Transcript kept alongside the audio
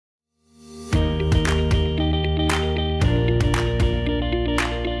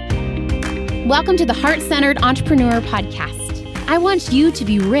Welcome to the Heart-Centered Entrepreneur Podcast. I want you to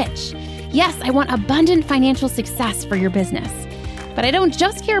be rich. Yes, I want abundant financial success for your business. But I don't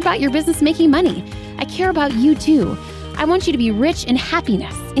just care about your business making money. I care about you too. I want you to be rich in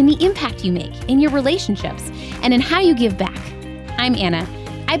happiness, in the impact you make, in your relationships, and in how you give back. I'm Anna.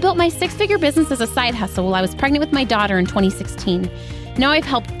 I built my six-figure business as a side hustle while I was pregnant with my daughter in 2016. Now I've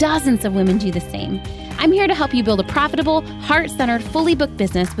helped dozens of women do the same. I'm here to help you build a profitable, heart-centered, fully booked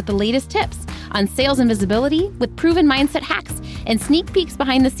business with the latest tips on sales and visibility, with proven mindset hacks, and sneak peeks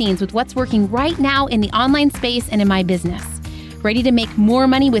behind the scenes with what's working right now in the online space and in my business. Ready to make more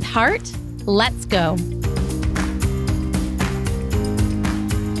money with heart? Let's go.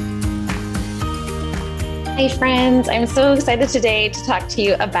 Hey friends, I'm so excited today to talk to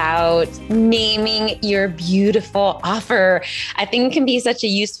you about naming your beautiful offer. I think it can be such a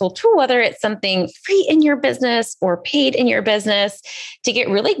useful tool, whether it's something free in your business or paid in your business, to get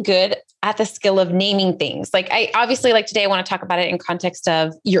really good at the skill of naming things. Like I want to talk about it in context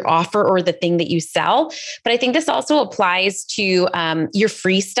of your offer or the thing that you sell. But I think this also applies to your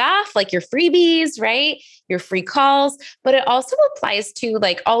free stuff, like your freebies, right? Your free calls, but it also applies to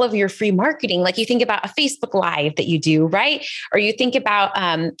like all of your free marketing. Like you think about a Facebook Live that you do, right? Or you think about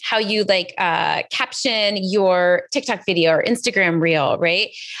how you caption your TikTok video or Instagram reel, right?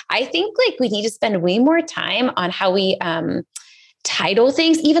 I think like we need to spend way more time on how we title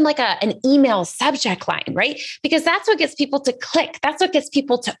things, even like an email subject line, right? Because that's what gets people to click. That's what gets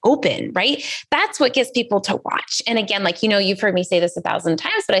people to open, right? That's what gets people to watch. And again, you've heard me say this 1,000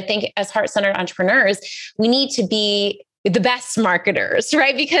 times, but I think as heart-centered entrepreneurs, we need to be the best marketers,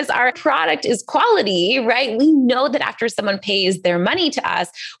 right? Because our product is quality, right? We know that after someone pays their money to us,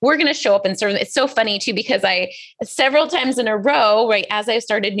 we're going to show up and serve them. It's so funny too, because several times in a row, right, as I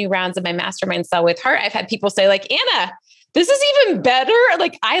started new rounds of my mastermind Sell with Heart, I've had people say like, Anna, this is even better.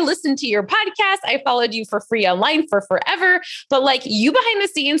 Like I listened to your podcast. I followed you for free online for forever, but like you behind the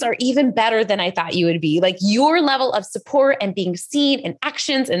scenes are even better than I thought you would be. Like your level of support and being seen and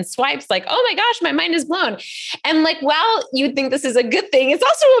actions and swipes, like, oh my gosh, my mind is blown. And like, well, you'd think this is a good thing. It's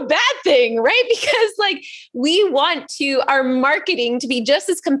also a bad thing, right? Because like we want our marketing to be just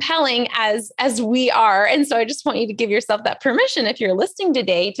as compelling as we are. And so I just want you to give yourself that permission if you're listening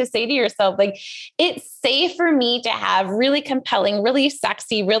today to say to yourself, like, it's safe for me to have really compelling, really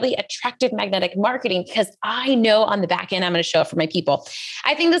sexy, really attractive magnetic marketing because I know on the back end, I'm going to show up for my people.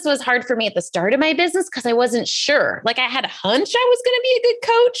 I think this was hard for me at the start of my business because I wasn't sure. Like I had a hunch I was going to be a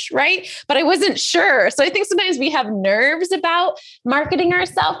good coach, right? But I wasn't sure. So I think sometimes we have nerves about marketing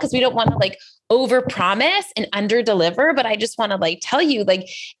ourselves because we don't want to overpromise and underdeliver. But I just want to tell you,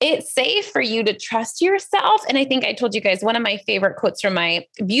 it's safe for you to trust yourself. And I think I told you guys, one of my favorite quotes from my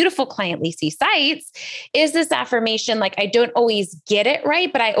beautiful client, Lacey Seitz, is this affirmation, I don't always get it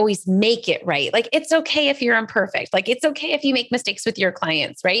right, but I always make it right. It's okay if you're imperfect. It's okay if you make mistakes with your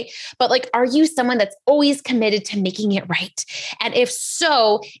clients, right? But are you someone that's always committed to making it right? And if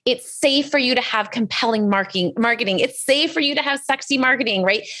so, it's safe for you to have compelling marketing. It's safe for you to have sexy marketing,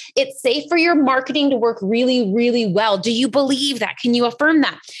 right? It's safe for your marketing to work really, really well. Do you believe that? Can you affirm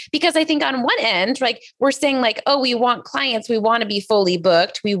that? Because I think on one end, we're saying oh, we want clients. We want to be fully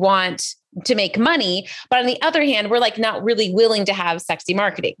booked. We want to make money. But on the other hand, we're not really willing to have sexy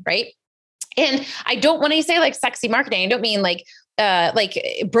marketing, right? And I don't, when I say sexy marketing, I don't mean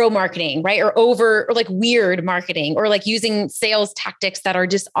bro marketing, right? Or weird marketing, or using sales tactics that are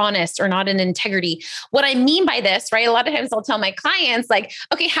dishonest or not in integrity. What I mean by this, right? A lot of times I'll tell my clients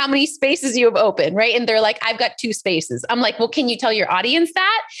okay, how many spaces you have open, right? And they're I've got 2 spaces. I'm well, can you tell your audience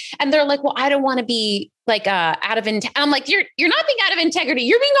that? And they're well, I don't want to be out of integrity. I'm you're not being out of integrity.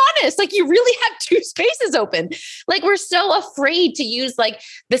 You're being honest. You really have 2 spaces open. We're so afraid to use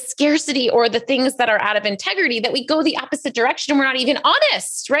the scarcity or the things that are out of integrity that we go the opposite direction and we're not even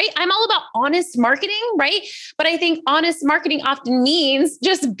honest, right? I'm all about honest marketing, right? But I think honest marketing often means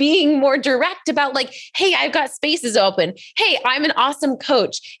just being more direct about hey, I've got spaces open. Hey, I'm an awesome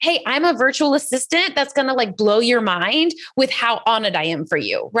coach. Hey, I'm a virtual assistant that's going to blow your mind with how honored I am for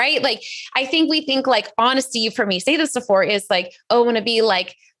you, right? I think we think honesty, you've heard me say this before, is oh, I want to be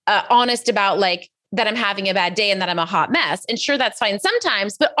honest about that I'm having a bad day and that I'm a hot mess. And sure, that's fine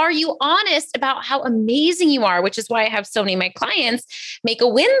sometimes, but are you honest about how amazing you are? Which is why I have so many of my clients make a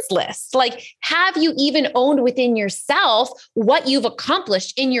wins list. Have you even owned within yourself what you've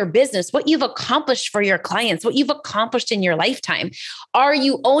accomplished in your business, what you've accomplished for your clients, what you've accomplished in your lifetime? Are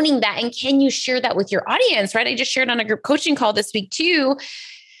you owning that? And can you share that with your audience, right? I just shared on a group coaching call this week too.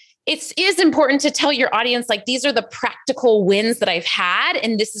 it is important to tell your audience, like, these are the practical wins that I've had,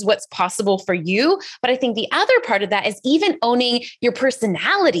 and this is what's possible for you. But I think the other part of that is even owning your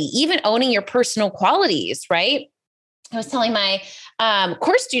personality, even owning your personal qualities, right? I was telling my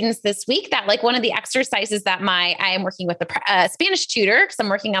course students this week that like one of the exercises that I am working with a Spanish tutor because I'm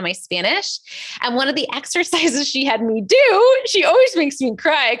working on my Spanish. And one of the exercises she had me do, she always makes me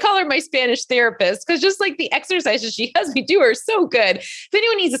cry. I call her my Spanish therapist because just like the exercises she has me do are so good. If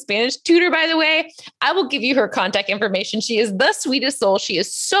anyone needs a Spanish tutor, by the way, I will give you her contact information. She is the sweetest soul. She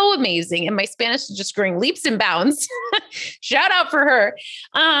is so amazing. And my Spanish is just growing leaps and bounds. Shout out for her.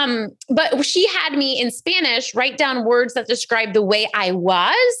 But she had me in Spanish write down words that describe the way I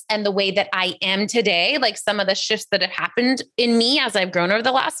was and the way that I am today, like some of the shifts that have happened in me as I've grown over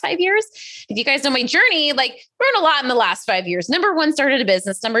the last 5 years. If you guys know my journey, like grown a lot in the last 5 years. Number one, started a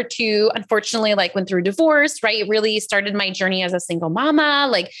business. Number two, unfortunately, like went through divorce, right? It really started my journey as a single mama,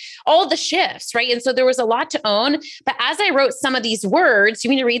 like all the shifts, right? And so there was a lot to own. But as I wrote some of these words, you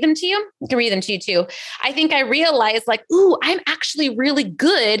mean to read them to you? I can read them to you too. I think I realized like, ooh, I'm actually really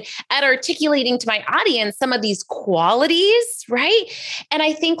good at articulating to my audience some of these qualities, right? And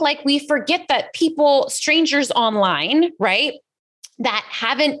I think like we forget that people, strangers online, right, that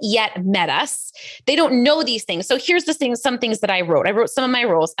haven't yet met us, they don't know these things. So here's the thing, some things that I wrote. I wrote some of my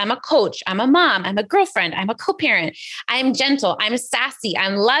roles. I'm a coach. I'm a mom. I'm a girlfriend. I'm a co-parent. I'm gentle. I'm sassy.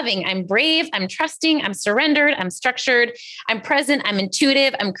 I'm loving. I'm brave. I'm trusting. I'm surrendered. I'm structured. I'm present. I'm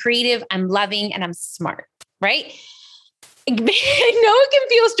intuitive. I'm creative. I'm loving. And I'm smart, right? I know it can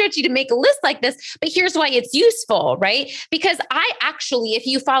feel stretchy to make a list like this, but here's why it's useful, right? Because I actually, if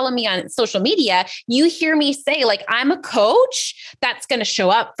you follow me on social media, you hear me say like, I'm a coach that's going to show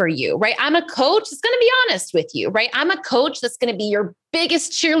up for you, right? I'm a coach that's going to be honest with you, right? I'm a coach that's going to be your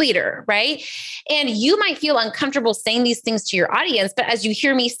biggest cheerleader, right? And you might feel uncomfortable saying these things to your audience, but as you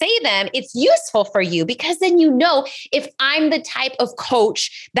hear me say them, it's useful for you because then you know if I'm the type of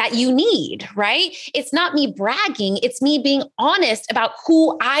coach that you need, right? It's not me bragging, it's me being honest about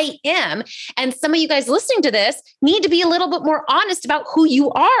who I am. And some of you guys listening to this need to be a little bit more honest about who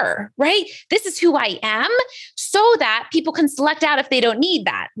you are, right? This is who I am so that people can select out if they don't need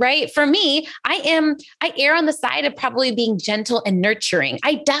that, right? For me, I err on the side of probably being gentle and nurturing.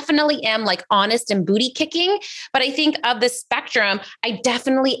 I definitely am like honest and booty kicking, but I think of the spectrum, I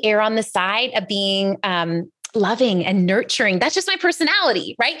definitely err on the side of being loving and nurturing. That's just my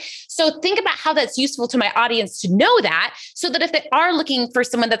personality, right? So think about how that's useful to my audience to know that, so that if they are looking for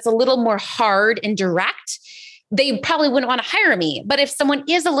someone that's a little more hard and direct, they probably wouldn't want to hire me. But if someone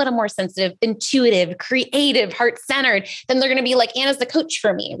is a little more sensitive, intuitive, creative, heart-centered, then they're going to be like, Anna's the coach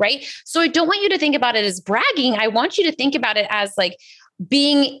for me, right? So I don't want you to think about it as bragging. I want you to think about it as like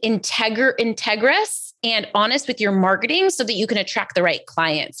being integrous and honest with your marketing so that you can attract the right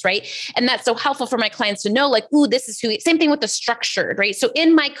clients, right? And that's so helpful for my clients to know like, ooh, this is who, same thing with the structured, right? So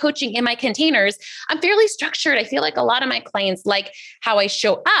in my coaching, in my containers, I'm fairly structured. I feel like a lot of my clients like how I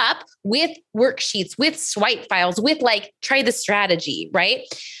show up with worksheets, with swipe files, with like, try the strategy, right?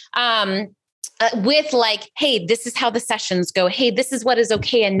 With like, hey, this is how the sessions go. Hey, this is what is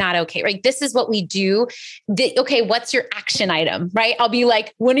okay and not okay, right? This is what we do. Okay, what's your action item, right? I'll be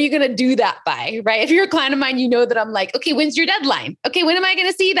like, when are you going to do that by, right? If you're a client of mine, you know that I'm like, okay, when's your deadline? Okay, when am I going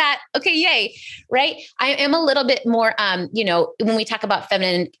to see that? Okay, yay, right? I am a little bit more, when we talk about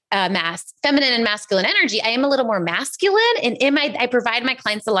feminine and masculine energy, I am a little more masculine, and I provide my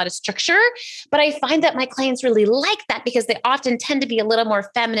clients a lot of structure, but I find that my clients really like that because they often tend to be a little more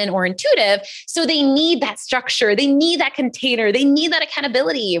feminine or intuitive. So they need that structure. They need that container. They need that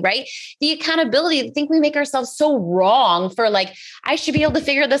accountability, right? The accountability, I think we make ourselves so wrong for like, I should be able to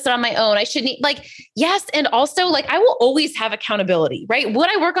figure this out on my own. I should need yes. And also like, I will always have accountability, right? Would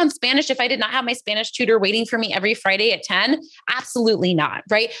I work on Spanish if I did not have my Spanish tutor waiting for me every Friday at 10? Absolutely not,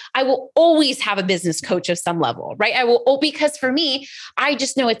 right? I will always have a business coach of some level, right? Because for me, I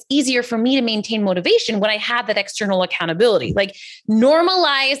just know it's easier for me to maintain motivation when I have that external accountability, like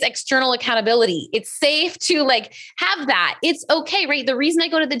normalize external accountability. It's safe to like have that. It's okay, right? The reason I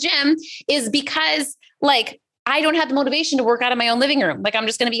go to the gym is because like, I don't have the motivation to work out in my own living room. Like, I'm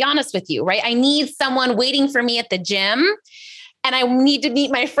just going to be honest with you, right? I need someone waiting for me at the gym, and I need to meet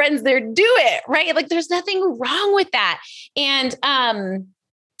my friends there, do it, right? Like, there's nothing wrong with that. And,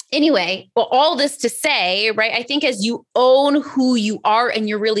 anyway, well, all this to say, right, I think as you own who you are and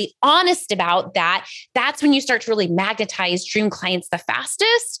you're really honest about that, that's when you start to really magnetize dream clients the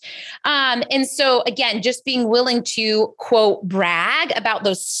fastest. And so again, just being willing to quote, brag about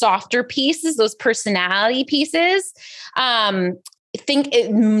those softer pieces, those personality pieces,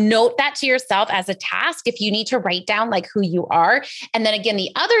 note that to yourself as a task if you need to write down like who you are. And then again,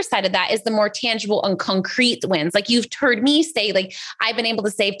 the other side of that is the more tangible and concrete wins. Like you've heard me say, like I've been able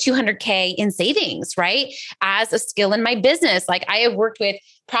to save 200K in savings, right? As a skill in my business. Like I have worked with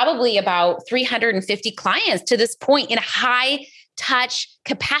probably about 350 clients to this point in a high touch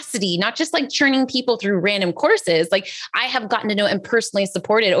capacity, not just like churning people through random courses. Like I have gotten to know and personally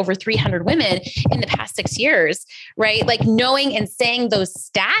supported over 300 women in the past 6 years, right? Like knowing and saying those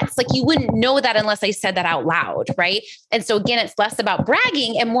stats, like you wouldn't know that unless I said that out loud, right? And so again, it's less about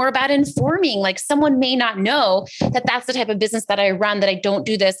bragging and more about informing. Like someone may not know that that's the type of business that I run, that I don't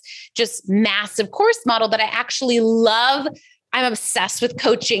do this just massive course model, that I actually love. I'm obsessed with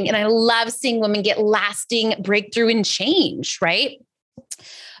coaching and I love seeing women get lasting breakthrough and change, right?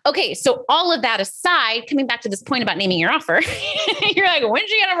 Okay, so all of that aside, coming back to this point about naming your offer, you're like, when's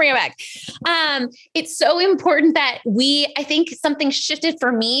she gonna bring it back? It's so important that I think something shifted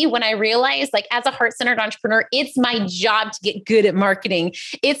for me when I realized, like, as a heart-centered entrepreneur, it's my job to get good at marketing.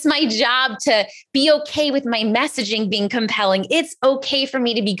 It's my job to be okay with my messaging being compelling. It's okay for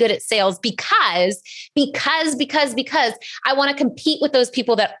me to be good at sales because I want to compete with those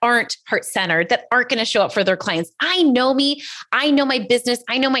people that aren't heart-centered, that aren't going to show up for their clients. I know me. I know my business.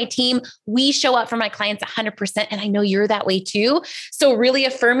 I know my team. We show up for my clients 100%. And I know you're that way too. So really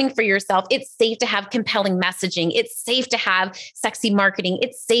affirming for yourself, it's safe to have compelling messaging. It's safe to have sexy marketing.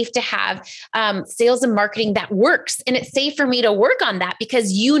 It's safe to have sales and marketing that works. And it's safe for me to work on that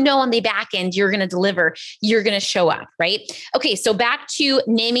because you know on the back end, you're going to deliver, you're going to show up, right? Okay. So back to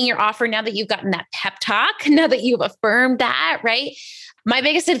naming your offer. Now that you've gotten that pep talk, now that you've affirmed that, right? My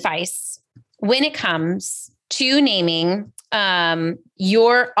biggest advice when it comes to naming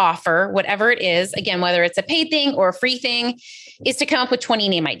your offer, whatever it is, again, whether it's a paid thing or a free thing, is to come up with 20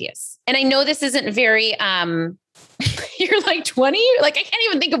 name ideas. And I know this isn't very, you're like 20, like I can't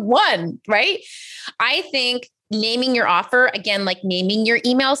even think of one, right? I think naming your offer, again, like naming your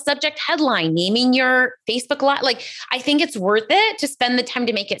email subject headline, naming your Facebook Live, like I think it's worth it to spend the time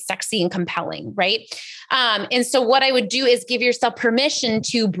to make it sexy and compelling, right? And so what I would do is give yourself permission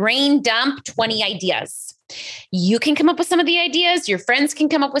to brain dump 20 ideas. You can come up with some of the ideas. Your friends can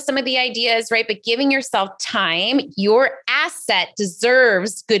come up with some of the ideas, right? But giving yourself time, your asset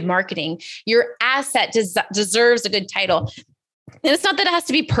deserves good marketing. Your asset deserves a good title. And it's not that it has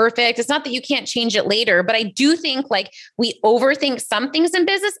to be perfect. It's not that you can't change it later, but I do think like we overthink some things in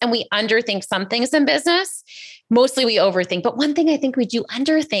business and we underthink some things in business. Mostly we overthink. But one thing I think we do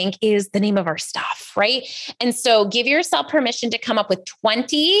underthink is the name of our stuff, right? And so give yourself permission to come up with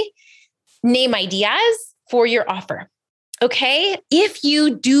 20 name ideas for your offer. Okay. If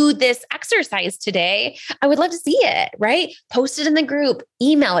you do this exercise today, I would love to see it, right? Post it in the group,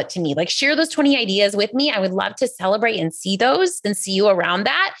 email it to me, like share those 20 ideas with me. I would love to celebrate and see those and see you around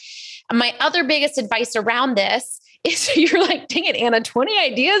that. And my other biggest advice around this is you're like, dang it, Anna, 20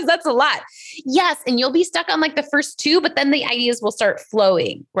 ideas? That's a lot. Yes. And you'll be stuck on like the first two, but then the ideas will start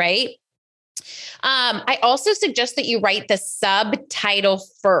flowing, right? I also suggest that you write the subtitle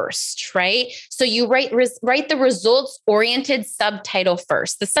first, right? So you write the results-oriented subtitle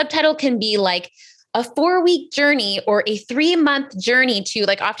first. The subtitle can be like a 4-week journey or a 3-month journey to,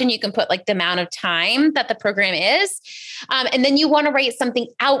 like, often you can put like the amount of time that the program is. And then you want to write something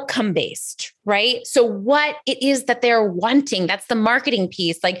outcome-based, right? So what it is that they're wanting, that's the marketing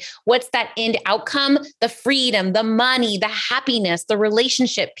piece. Like what's that end outcome? The freedom, the money, the happiness, the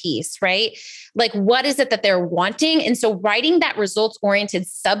relationship piece, right? Like what is it that they're wanting? And so writing that results-oriented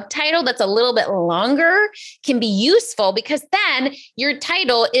subtitle that's a little bit longer can be useful because then your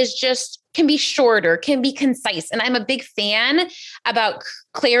title can be shorter, can be concise. And I'm a big fan about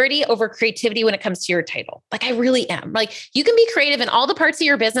clarity over creativity when it comes to your title. Like I really am. Like you can be creative in all the parts of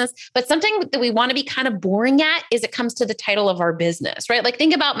your business, but something that we want to be kind of boring at is it comes to the title of our business, right? Like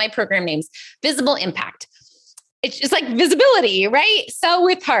think about my program names, Visible Impact. It's just like visibility, right? Sell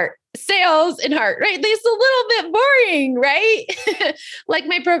with heart, sales and heart, right? It's a little bit boring, right? Like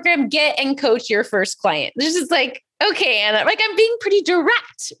my program, Get and Coach Your First Client. This is like, okay, Anna, like I'm being pretty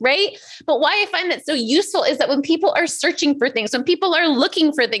direct, right? But why I find that so useful is that when people are searching for things, when people are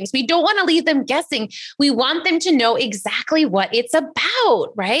looking for things, we don't want to leave them guessing. We want them to know exactly what it's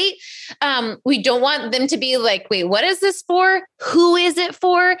about, right? We don't want them to be like, wait, what is this for? Who is it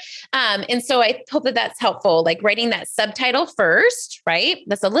for? And so I hope that that's helpful, like writing that subtitle first, right?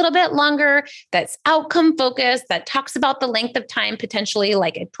 That's a little bit longer, that's outcome focused, that talks about the length of time, potentially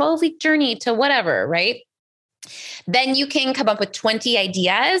like a 12-week journey to whatever, right? Then you can come up with 20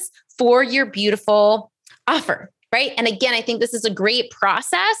 ideas for your beautiful offer. right? And again, I think this is a great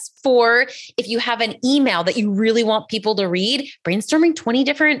process for if you have an email that you really want people to read, brainstorming 20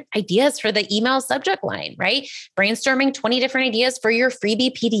 different ideas for the email subject line, right? Brainstorming 20 different ideas for your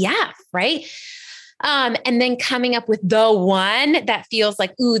freebie PDF, right? And then coming up with the one that feels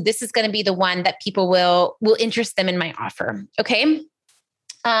like, ooh, this is going to be the one that people will interest them in my offer. Okay.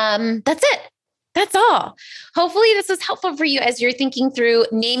 That's it. That's all. Hopefully this is helpful for you as you're thinking through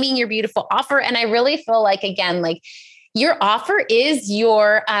naming your beautiful offer. And I really feel like, again, like your offer is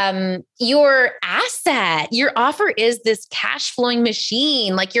your asset. Your offer is this cash flowing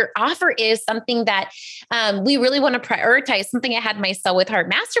machine. Like your offer is something that we really want to prioritize. Something I had my Sell with Heart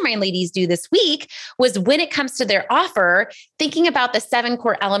Mastermind ladies do this week was when it comes to their offer, thinking about the 7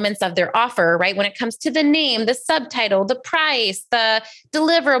 core elements of their offer, right? When it comes to the name, the subtitle, the price, the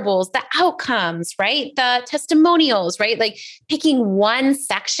deliverables, the outcomes, right? The testimonials, right? Like picking one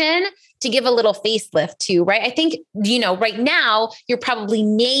section to give a little facelift to, right? I think, right now you're probably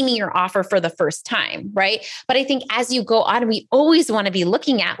naming your offer for the first time, right? But I think as you go on, we always want to be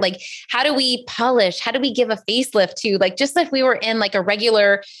looking at like, how do we polish? How do we give a facelift to, like, just like we were in like a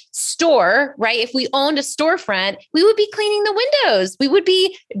regular store, right? If we owned a storefront, we would be cleaning the windows. We would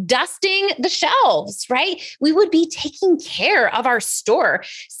be dusting the shelves, right? We would be taking care of our store.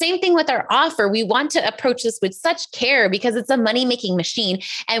 Same thing with our offer. We want to approach this with such care because it's a money-making machine.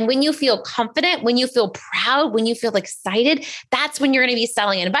 And when you feel confident, when you feel proud, when you feel excited, that's when you're going to be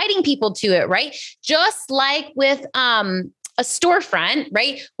selling, inviting people to it, right? Just like with a storefront,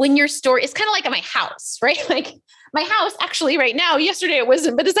 right? When your store is kind of like at my house, right? Like my house actually right now, yesterday it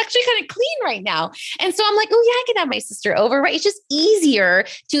wasn't, but it's actually kind of clean right now. And so I'm like, oh yeah, I can have my sister over, right? It's just easier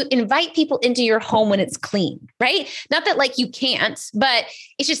to invite people into your home when it's clean, right? Not that like you can't, but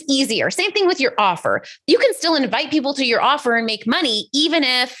it's just easier. Same thing with your offer. You can still invite people to your offer and make money, even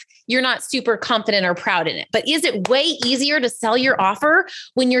if you're not super confident or proud in it. But is it way easier to sell your offer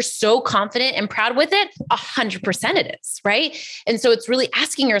when you're so confident and proud with it? 100% it is, right? And so it's really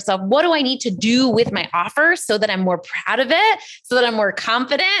asking yourself, what do I need to do with my offer so that I'm more proud of it, so that I'm more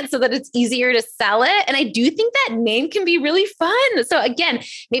confident, so that it's easier to sell it? And I do think that name can be really fun. So again,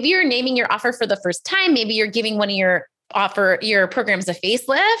 maybe you're naming your offer for the first time. Maybe you're giving one of your programs a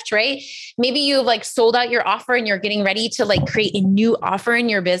facelift, right? Maybe you've like sold out your offer and you're getting ready to like create a new offer in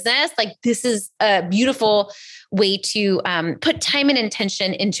your business. Like this is a beautiful way to put time and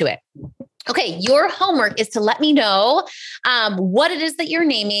intention into it. Okay, your homework is to let me know what it is that you're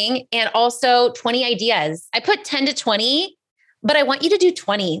naming and also 20 ideas. I put 10 to 20, but I want you to do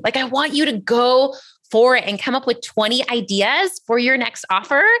 20. Like I want you to go for it and come up with 20 ideas for your next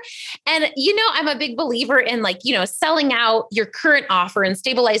offer. And, I'm a big believer in like, selling out your current offer and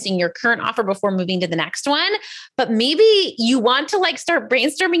stabilizing your current offer before moving to the next one. But maybe you want to like start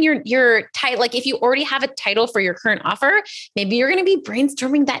brainstorming your title. Like if you already have a title for your current offer, maybe you're going to be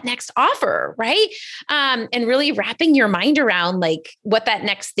brainstorming that next offer, right? And really wrapping your mind around like what that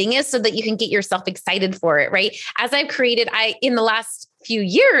next thing is so that you can get yourself excited for it, right? As I've created, in the last few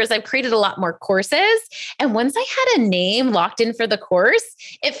years, I've created a lot more courses. And once I had a name locked in for the course,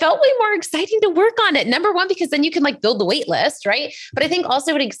 it felt way more exciting to work on it. Number one, because then you can like build the wait list, right? But I think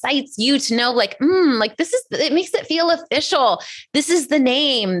also it excites you to know like, it makes it feel official. This is the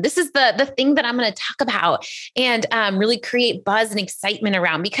name. This is the thing that I'm going to talk about and really create buzz and excitement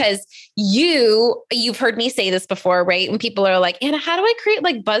around because you've heard me say this before, right? When people are like, Anna, how do I create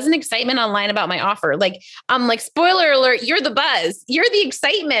like buzz and excitement online about my offer? Like, I'm like, spoiler alert, you're the buzz. You're the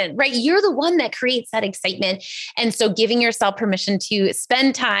excitement, right? You're the one that creates that excitement. And so giving yourself permission to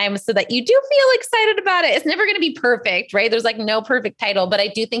spend time so that you do feel excited about it. It's never going to be perfect, right? There's like no perfect title, but I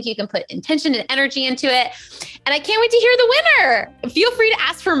do think you can put intention and energy into it. And I can't wait to hear the winner. Feel free to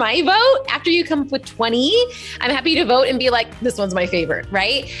ask for my vote after you come up with 20. I'm happy to vote and be like, this one's my favorite,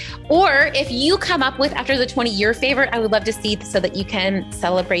 right? Or if you come up with after the 20 your favorite, I would love to see so that you can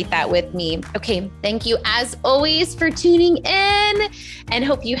celebrate that with me. Okay. Thank you as always for tuning in and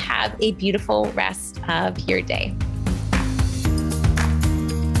hope you have a beautiful rest of your day.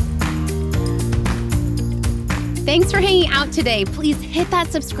 Thanks for hanging out today. Please hit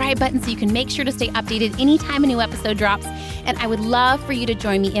that subscribe button so you can make sure to stay updated anytime a new episode drops. And I would love for you to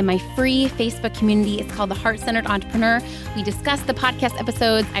join me in my free Facebook community. It's called The Heart-Centered Entrepreneur. We discuss the podcast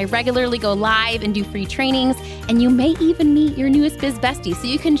episodes. I regularly go live and do free trainings. And you may even meet your newest biz bestie. So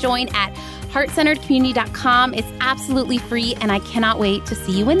you can join at heartcenteredcommunity.com. It's absolutely free, and I cannot wait to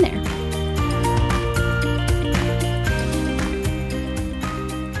see you in there.